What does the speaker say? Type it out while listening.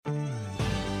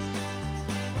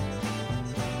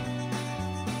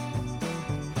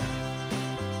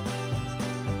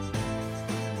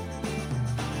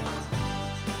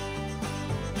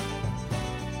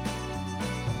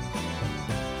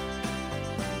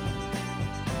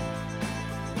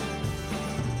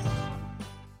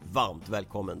varmt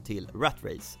välkommen till Rat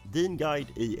Race, din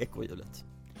guide i ekorrhjulet.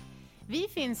 Vi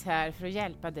finns här för att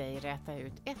hjälpa dig räta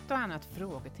ut ett och annat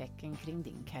frågetecken kring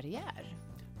din karriär.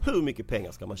 Hur mycket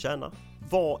pengar ska man tjäna?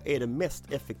 Vad är det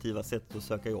mest effektiva sättet att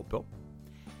söka jobb på?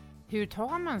 Hur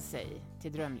tar man sig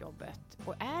till drömjobbet?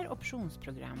 Och är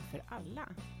optionsprogram för alla?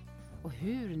 Och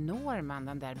hur når man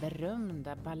den där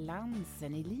berömda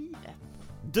balansen i livet?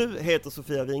 Du heter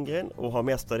Sofia Wingren och har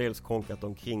mestadels konkat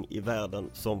omkring i världen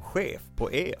som chef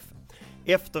på EF.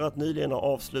 Efter att nyligen ha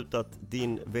avslutat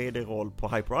din vd-roll på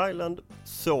Hyper Island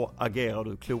så agerar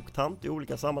du kloktant i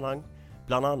olika sammanhang,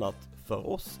 bland annat för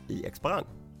oss i Exparang.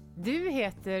 Du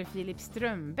heter Filip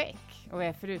Strömbäck och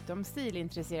är förutom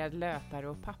stilintresserad löpare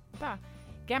och pappa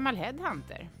gammal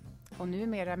headhunter och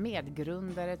numera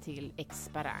medgrundare till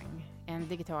Exparang, en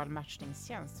digital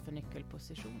matchningstjänst för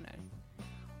nyckelpositioner.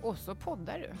 Och så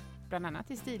poddar du, bland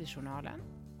annat i Stiljournalen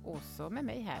och så med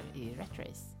mig här i Rat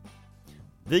Race.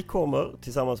 Vi kommer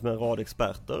tillsammans med en rad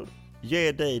experter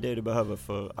ge dig det du behöver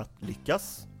för att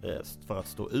lyckas, för att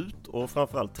stå ut och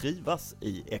framförallt trivas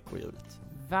i ekorrhjulet.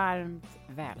 Varmt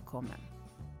välkommen!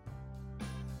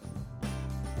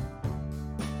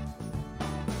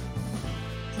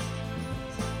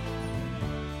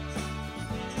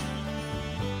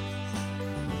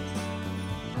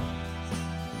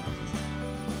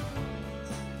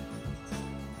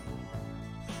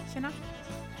 Tjena!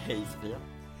 Hej Sofia!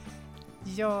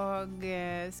 Jag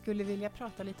skulle vilja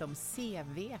prata lite om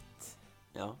CV:t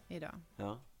idag.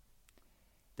 Ja.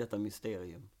 Detta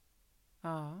mysterium.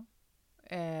 Ja.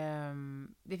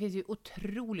 Det finns ju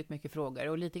otroligt mycket frågor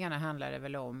och lite grann handlar det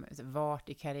väl om vart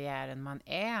i karriären man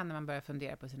är när man börjar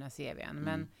fundera på sina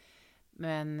CV:n.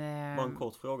 Men bara en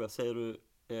kort fråga, säger du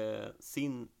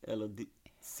sin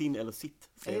eller sitt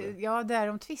CV? Ja,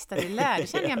 därom tvistade lärde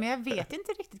känner jag, men jag vet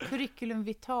inte riktigt curriculum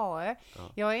vitae.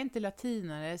 Ja. Jag är inte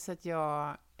latinare så att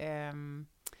jag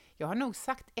har nog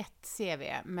sagt ett CV,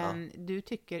 men du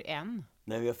tycker en.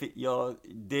 Nej,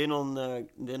 det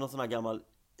är någon sån här gammal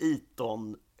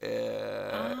Eton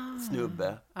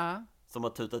snubbe som har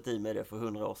tutat i mig det för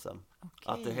 100 år sedan.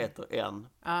 Okay. Att det heter en.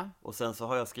 Och sen så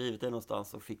har jag skrivit det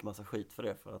någonstans och fick massa skit för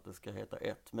det för att det ska heta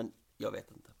ett. Men jag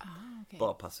vet inte. Okay.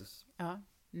 Bara passus. Ja.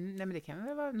 Nej, men det kan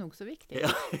väl vara nog så viktigt. Ja.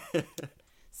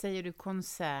 Säger du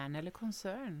koncern eller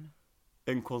koncern?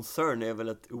 En koncern är väl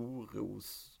ett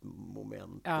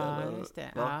orosmoment. Ja, eller, just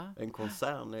det. Ja. En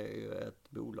koncern är ju ett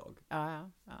bolag. Ja,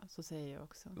 så säger jag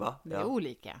också. Va? Det är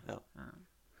olika. Ja.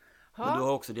 Men du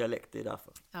har också dialekt, det är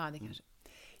därför. Ja, det kanske.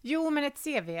 Jo, men ett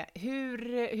CV,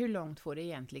 hur långt får det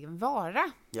egentligen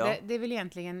vara? Ja. Det är väl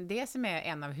egentligen det som är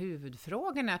en av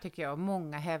huvudfrågorna tycker jag.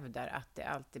 Många hävdar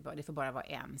att det får bara vara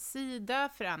en sida,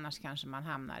 för annars kanske man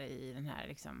hamnar i den här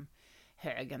liksom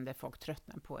högen där folk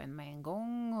tröttnar på en med en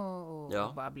gång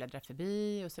och bara bläddrar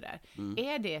förbi och sådär.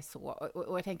 Är det så?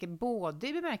 Och jag tänker både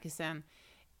i bemärkelsen,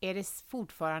 är det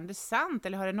fortfarande sant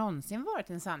eller har det någonsin varit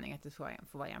en sanning att det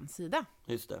får vara en sida?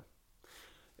 Just det.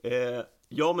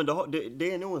 Ja, men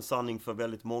det är nog en sanning för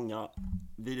väldigt många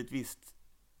vid ett visst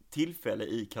tillfälle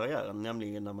i karriären,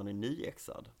 nämligen när man är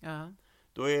nyexad. Ja.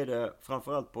 Då är det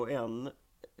framförallt på en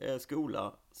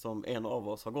skola som en av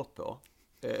oss har gått på,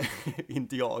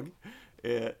 inte jag,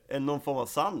 någon form av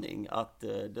sanning att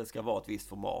det ska vara ett visst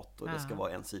format och det ska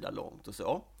vara en sida långt och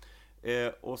så.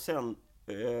 Och sen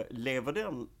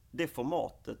lever det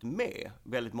formatet med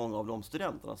väldigt många av de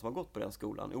studenterna som har gått på den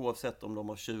skolan, oavsett om de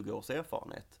har 20 års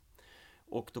erfarenhet.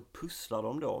 Och då pusslar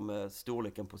de då med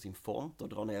storleken på sin font och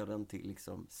drar ner den till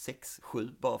liksom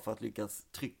 6-7 bara för att lyckas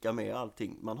trycka med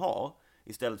allting man har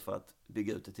istället för att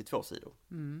bygga ut det till 2 sidor.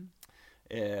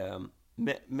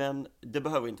 Men det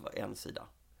behöver inte vara en sida.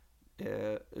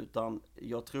 Utan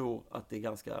jag tror att det är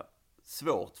ganska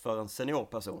svårt för en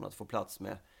seniorperson att få plats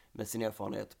med sin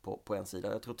erfarenhet på en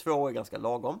sida. Jag tror 2 är ganska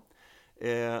lagom.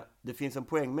 Det finns en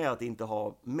poäng med att inte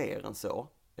ha mer än så,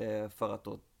 för att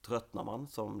då tröttnar man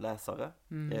som läsare.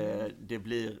 Det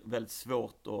blir väldigt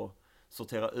svårt att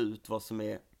sortera ut vad som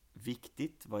är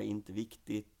viktigt, vad är inte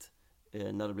viktigt,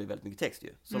 när det blir väldigt mycket text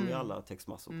ju, som i alla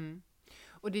textmassor.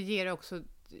 Och det ger också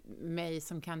mig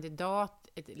som kandidat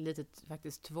ett litet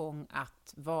faktiskt tvång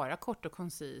att vara kort och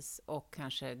koncis och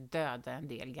kanske döda en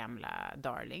del gamla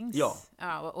darlings.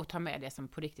 Ja, och ta med det som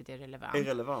på riktigt är relevant. Är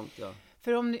relevant, ja.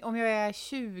 För om jag är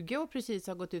 20 och precis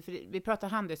har gått ut, för vi pratar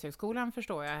Handelshögskolan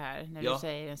förstår jag här, när du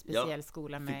säger en speciell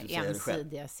skola med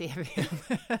ensidiga CV.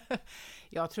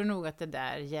 Jag tror nog att det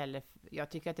där gäller, jag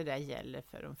tycker att det där gäller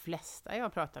för de flesta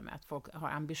jag pratar med, att folk har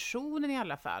ambitionen i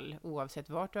alla fall, oavsett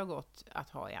vart du har gått, att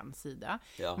ha en sida.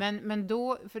 Ja. Men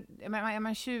då, är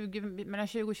man 20, mellan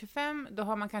 20 och 25, då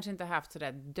har man kanske inte haft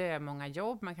sådär dömånga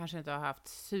jobb, man kanske inte har haft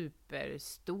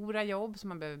superstora jobb som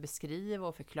man behöver beskriva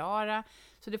och förklara,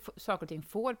 så saker och ting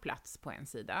får plats på en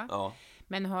sida. Ja.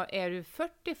 Men är du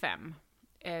 45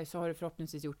 så har du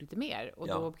förhoppningsvis gjort lite mer. Och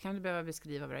då kan du behöva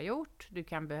beskriva vad du har gjort. Du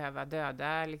kan behöva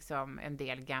döda liksom en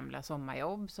del gamla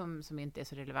sommarjobb som inte är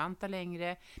så relevanta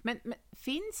längre. Men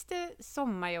finns det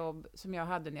sommarjobb som jag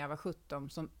hade när jag var 17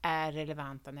 som är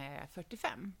relevanta när jag är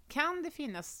 45? Kan det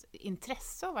finnas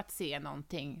intresse av att se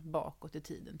någonting bakåt i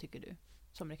tiden, tycker du,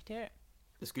 som rekryterare?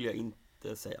 Det skulle jag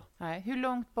inte säga. Nej. Hur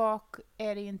långt bak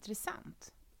är det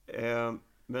intressant?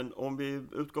 Men om vi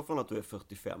utgår från att du är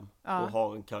 45 och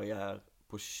har en karriär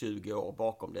på 20 år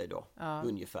bakom dig då,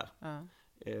 ungefär.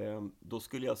 Då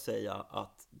skulle jag säga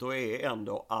att då är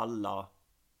ändå alla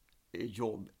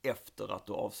jobb efter att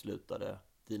du avslutade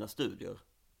dina studier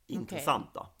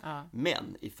intressanta.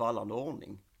 Men i fallande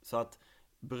ordning. Så att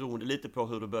beroende lite på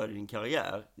hur du började din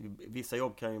karriär, vissa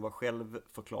jobb kan ju vara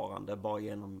självförklarande bara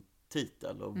genom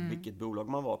titel och vilket bolag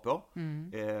man var på.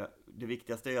 Det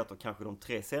viktigaste är att kanske de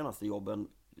 3 senaste jobben,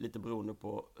 lite beroende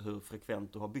på hur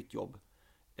frekvent du har bytt jobb,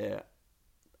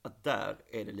 att där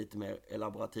är det lite mer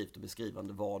elaborativt och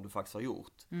beskrivande vad du faktiskt har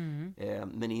gjort.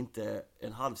 Men inte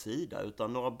en halv sida,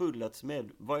 utan några bullets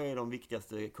med vad är de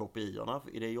viktigaste KPI-erna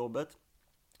i det jobbet.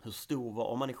 Hur stor var,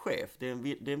 om man är chef, det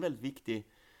är en väldigt viktig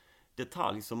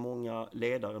detalj som många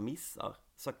ledare missar.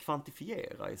 Så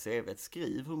kvantifiera i CV,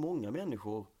 skriv hur många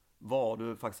människor var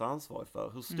du faktiskt ansvarig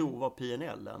för. Hur stor var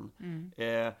PNL:en?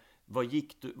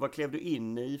 Vad klev du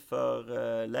in i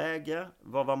för läge?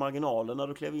 Vad var marginalen när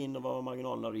du klev in och vad var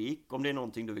marginalen när du gick? Om det är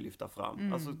någonting du vill lyfta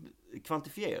fram. Alltså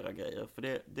kvantifiera grejer, för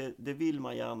det vill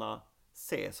man gärna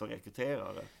se som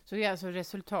rekryterare. Så det är alltså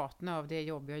resultaten av det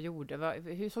jobb jag gjorde.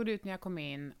 Hur såg det ut när jag kom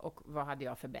in och vad hade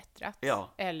jag förbättrat?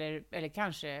 Ja. Eller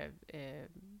kanske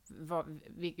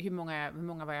hur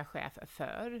många var jag chef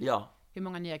för? Ja. Hur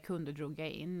många nya kunder drog jag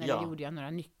in? Eller gjorde jag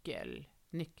några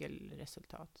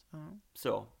nyckelresultat?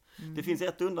 Så. Det finns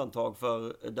ett undantag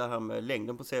för det här med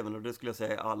längden på CV:n, och det skulle jag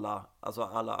säga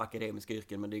alla akademiska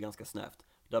yrken, men det är ganska snävt.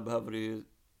 Där behöver du ju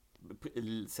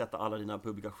sätta alla dina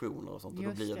publikationer och sånt, och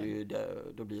då blir det ju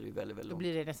väldigt, väldigt långt. Då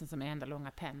blir det nästan som en enda lång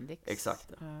appendix.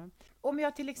 Exakt. Ja. Om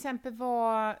jag till exempel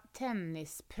var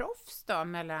tennisproffs då,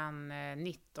 mellan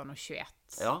 19 och 21.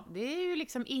 Ja. Det är ju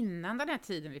liksom innan den här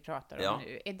tiden vi pratar om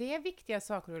nu. Är det viktiga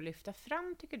saker att lyfta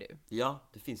fram, tycker du? Ja,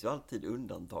 det finns ju alltid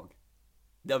undantag.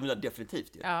 Det menar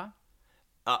definitivt ju. Ja.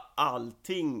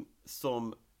 Allting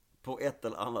som på ett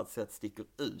eller annat sätt sticker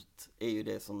ut är ju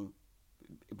det som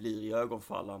blir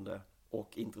iögonfallande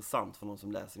och intressant för någon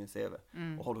som läser din CV.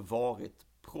 Och har du varit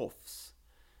proffs,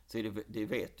 så det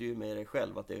vet du ju med dig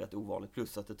själv att det är rätt ovanligt,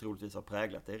 plus att det troligtvis har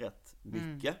präglat dig rätt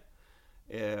mycket.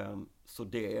 Så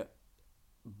det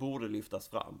borde lyftas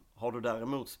fram. Har du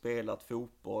däremot spelat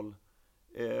fotboll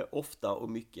ofta och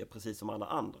mycket, precis som alla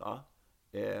andra,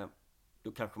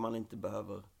 då kanske man inte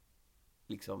behöver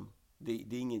liksom,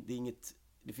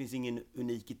 det finns ingen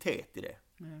unikitet i det.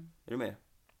 Är du med?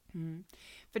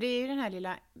 För det är ju den här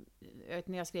lilla, jag vet,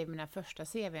 när jag skrev mina första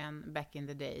CV:n back in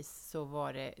the days, så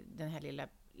var det den här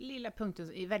lilla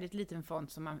punkten i väldigt liten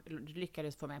font som man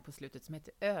lyckades få med på slutet, som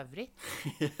heter övrigt.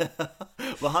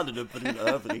 Vad hade du på din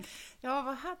övrigt? Ja,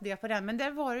 vad hade jag på den? Men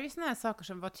där var det ju såna här saker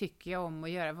som, vad tycker jag om att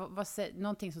göra?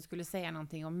 Någonting som skulle säga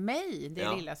någonting om mig.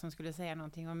 Det lilla som skulle säga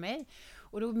någonting om mig.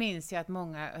 Och då minns jag att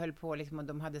många höll på liksom, och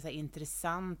de hade så här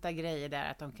intressanta grejer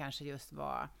där, att de kanske just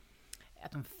var,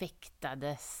 att de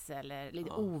fäktades eller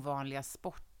lite ovanliga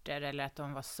sporter, eller att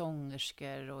de var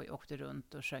sångerskor och åkte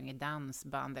runt och sjöng i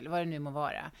dansband eller vad det nu må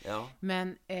vara. Ja.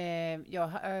 Men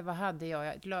vad hade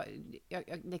jag?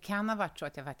 Det kan ha varit så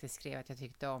att jag faktiskt skrev att jag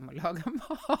tyckte om att laga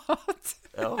mat.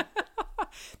 Ja.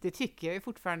 Det tycker jag ju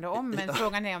fortfarande om, men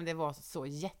frågan är om det var så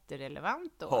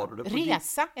jätterelevant då. Har du det på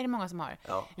Resa är det många som har.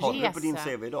 Ja. Har du det på din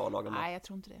CV idag, laga mat? Nej, jag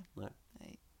tror inte det.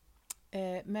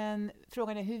 Nej. Men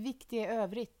frågan är, hur viktig är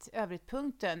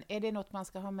övrigt-punkten? Är det något man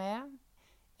ska ha med?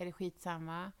 Är det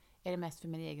skitsamma? Är det mest för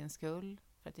min egen skull?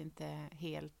 För att inte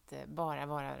helt bara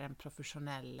vara den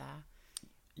professionella?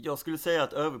 Jag skulle säga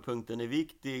att överpunkten är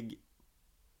viktig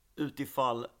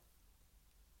utifall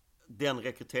den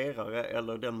rekryterare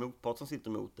eller den motpart som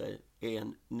sitter mot dig är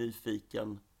en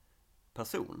nyfiken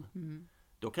person.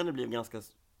 Då kan det bli en ganska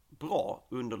bra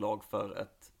underlag för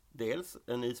ett dels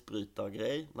en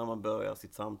isbrytargrej när man börjar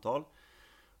sitt samtal.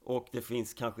 Och det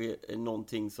finns kanske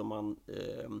någonting som man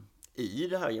i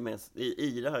det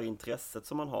här intresset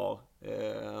som man har,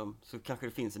 så kanske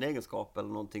det finns en egenskap eller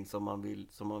någonting som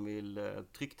man vill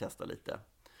trycktesta lite.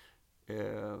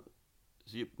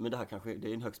 Men det här kanske det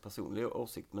är en högst personlig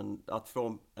åsikt, men att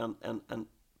få en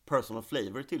personal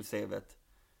flavor till CV:t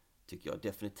tycker jag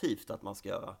definitivt att man ska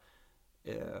göra.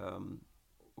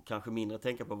 Och kanske mindre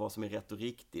tänka på vad som är rätt och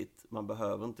riktigt. Man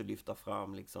behöver inte lyfta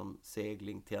fram liksom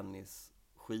segling, tennis,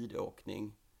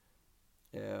 skidåkning.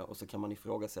 Och så kan man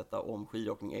ifrågasätta om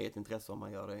skidåkning är ett intresse om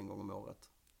man gör det en gång om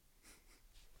året.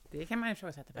 Det kan man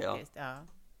ifrågasätta faktiskt, ja.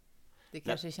 Det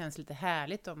kanske känns lite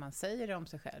härligt om man säger det om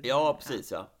sig själv. Ja,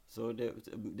 precis, ja. Så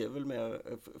det är väl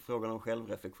mer frågan om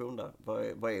självreflektion där.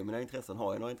 Vad är mina intressen?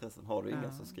 Har jag några intressen? Har du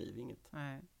inga, så skriv inget.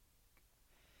 Nej.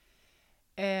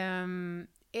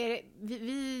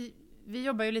 Vi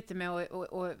jobbar ju lite med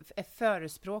och är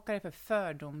förespråkare för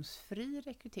fördomsfri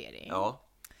rekrytering. Ja.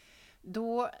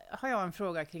 Då har jag en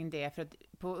fråga kring det, för att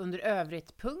under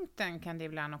övrigt-punkten kan det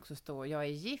ibland också stå: jag är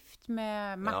gift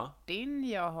med Martin,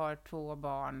 jag har 2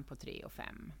 barn på 3 och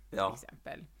 5 till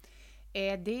exempel.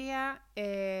 Är det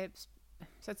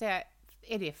så att säga,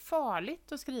 är det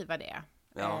farligt att skriva det?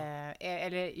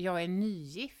 Eller jag är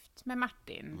nygift med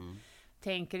Martin.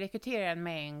 Tänker rekryteraren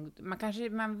med en...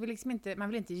 Man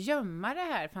vill inte gömma det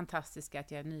här fantastiska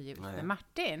att jag är nygift med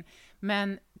Martin.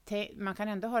 Men man kan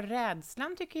ändå ha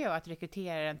rädslan, tycker jag, att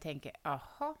rekryteraren tänker: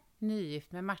 aha,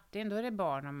 nygift med Martin, då är det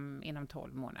barn inom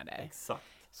 12 månader. Exakt.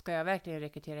 Ska jag verkligen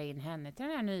rekrytera in henne till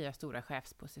den här nya stora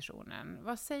chefspositionen?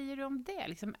 Vad säger du om det?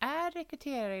 Liksom, är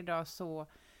rekryterare idag så...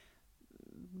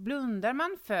 Blundar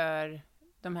man för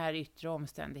de här yttre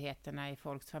omständigheterna i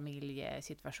folks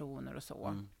familjesituationer och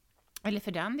så? Eller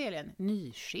för den delen,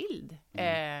 nyskild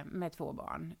med 2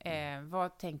 barn.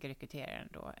 Vad tänker rekryteraren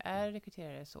då? Är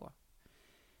rekryterare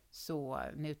så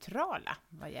neutrala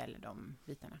vad gäller de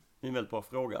bitarna? Det är en väldigt bra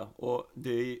fråga. Och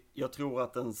jag tror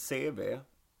att en CV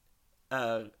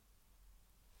är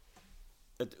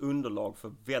ett underlag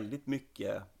för väldigt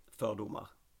mycket fördomar.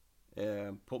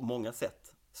 På många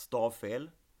sätt.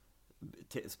 Stavfel,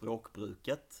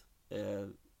 språkbruket,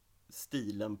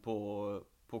 stilen på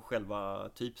själva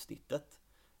typsnittet,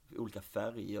 olika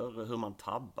färger, hur man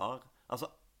tabbar,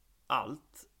 alltså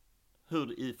allt,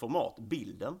 hur i format,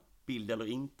 bild eller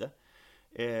inte,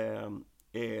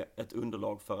 är ett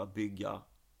underlag för att bygga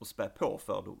och spä på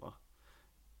fördomar.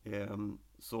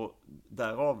 Så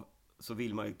därav så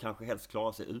vill man ju kanske helst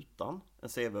klara sig utan en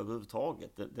CV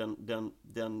överhuvudtaget.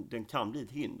 Den kan bli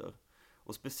ett hinder.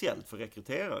 Och speciellt för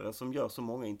rekryterare som gör så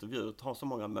många intervjuer, har så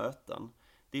många möten.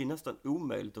 Det är nästan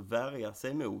omöjligt att värja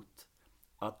sig mot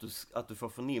att du får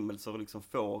förnimmelser och liksom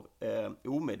får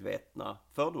omedvetna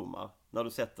fördomar när du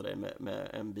sätter dig med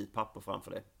en bit papper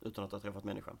framför dig utan att ha träffat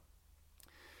människan.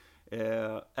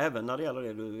 Även när det gäller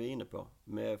det du är inne på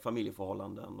med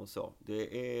familjeförhållanden och så.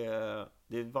 Det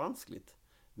är vanskligt.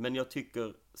 Men jag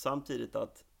tycker samtidigt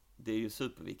att det är ju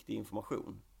superviktig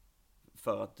information.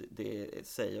 För att det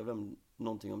säger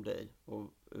någonting om dig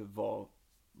och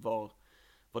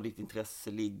var ditt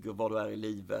intresse ligger, var du är i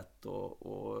livet,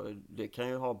 och det kan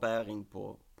ju ha bäring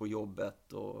på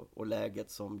jobbet och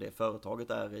läget som det företaget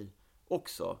är i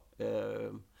också.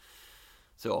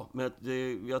 Men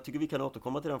jag tycker vi kan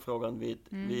återkomma till den frågan vid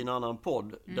en annan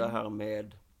podd. Det här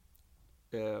med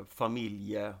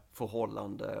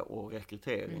familjeförhållande och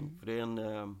rekrytering. För det är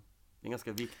en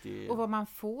ganska viktig... Och vad man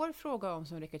får fråga om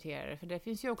som rekryterare, för det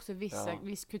finns ju också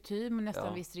viss kutym och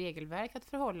nästan visst regelverk att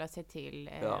förhålla sig till,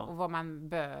 och vad man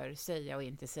bör säga och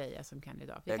inte säga som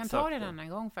kandidat. Vi kan ta det en annan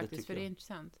gång faktiskt, för det är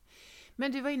intressant.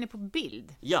 Men du var inne på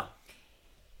bild. Ja.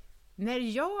 När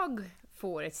jag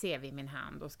får ett CV i min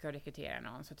hand och ska rekrytera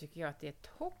någon, så tycker jag att det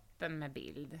är toppen med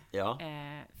bild. Ja.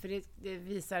 För det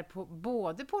visar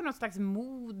både på något slags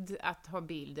mod att ha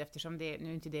bild, eftersom det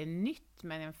nu inte det är nytt,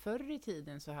 men förr i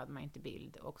tiden så hade man inte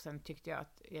bild. Och sen tyckte jag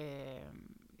att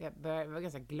jag var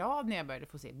ganska glad när jag började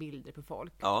få se bilder på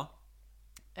folk. Ja.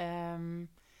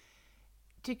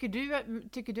 Tycker du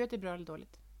att det är bra eller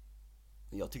dåligt?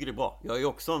 Jag tycker det är bra. Jag är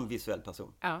också en visuell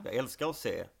person. Ja. Jag älskar att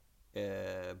se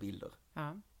bilder.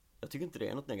 Ja. Jag tycker inte det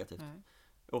är något negativt. Nej.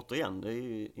 Återigen, det är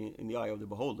ju in the eye of the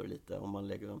beholder lite, om man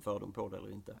lägger en fördom på det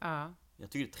eller inte. Ja.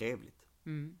 Jag tycker det är trevligt.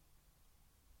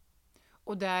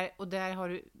 Och där har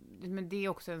du, men det är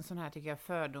också en sån här, tycker jag,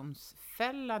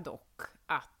 fördomsfälla dock,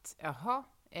 att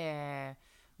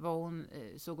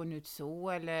såg hon ut så,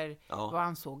 eller var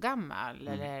han så gammal,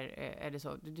 eller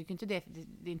så. Du tycker inte det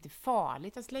är inte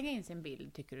farligt att slänga in sin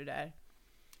bild, tycker du där?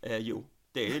 Jo,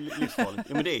 det är livsfarligt.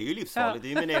 Ja, men det är ju livsfarligt,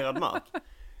 det är ju minerad mark.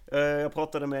 Jag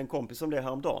pratade med en kompis om det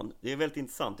häromdagen. Det är väldigt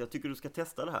intressant. Jag tycker du ska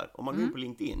testa det här. Om man går in på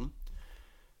LinkedIn.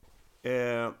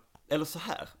 Eller så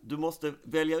här. Du måste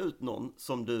välja ut någon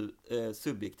som du helt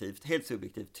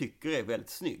subjektivt tycker är väldigt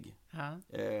snygg.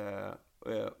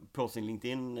 På sin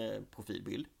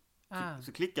LinkedIn-profilbild.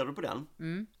 Så klickar du på den.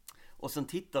 Och sen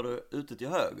tittar du ute till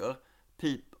höger.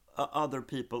 Other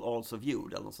people also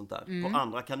viewed eller något sånt där. På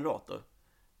andra kandidater.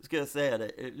 Ska jag säga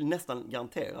det, nästan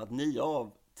garanterat att 9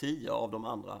 av 10 av de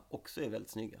andra också är väldigt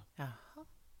snygga. Jaha.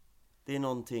 Det är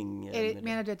någonting...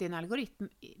 Menar du att det är en algoritm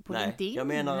på Nej, LinkedIn? jag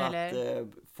menar eller? Att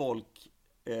folk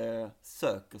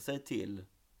söker sig till...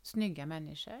 Snygga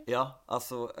människor? Ja,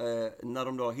 alltså när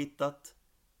de då har hittat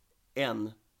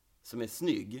en som är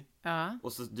snygg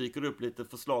och så dyker det upp lite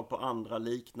förslag på andra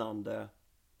liknande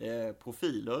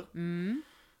profiler.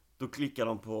 Då klickar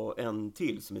de på en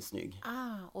till som är snygg.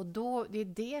 Och då, det är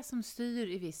det som styr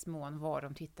i viss mån vad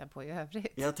de tittar på i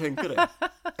övrigt. Jag tänker det.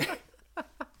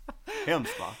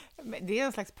 Hemskt, va? Men det är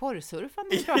en slags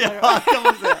porrsurfande du pratar om. Ja, kan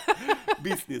man säga.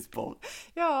 Businessporr.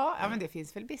 Ja, men det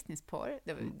finns väl businessporr.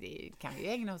 Det kan vi ju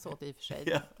ägna oss åt i och för sig.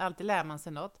 Ja. Alltid lär man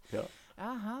sig något. Ja.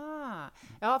 Aha.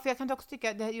 Ja, för jag kan också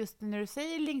tycka att just när du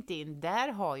säger LinkedIn, där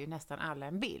har ju nästan alla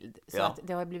en bild. Så att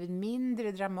det har blivit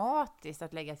mindre dramatiskt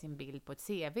att lägga sin bild på ett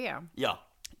CV. Ja.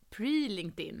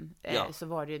 Pre-LinkedIn så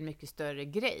var det ju en mycket större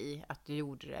grej att du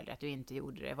gjorde det eller att du inte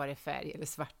gjorde det. Var det färg eller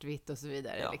svartvitt och så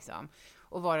vidare. Liksom.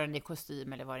 Och var det en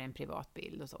kostym eller var det en privat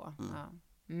bild och så.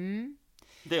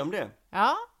 Det om det.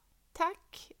 Ja,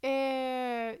 tack.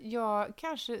 Jag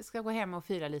kanske ska gå hem och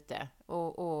fira lite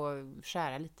och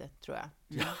skära lite, tror jag.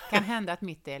 Kan hända att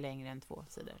mitt är längre än 2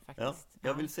 sidor faktiskt. Ja,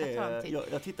 jag vill se.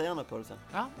 Jag tittar gärna på det sen.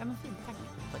 Ja, men fint.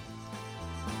 Tack.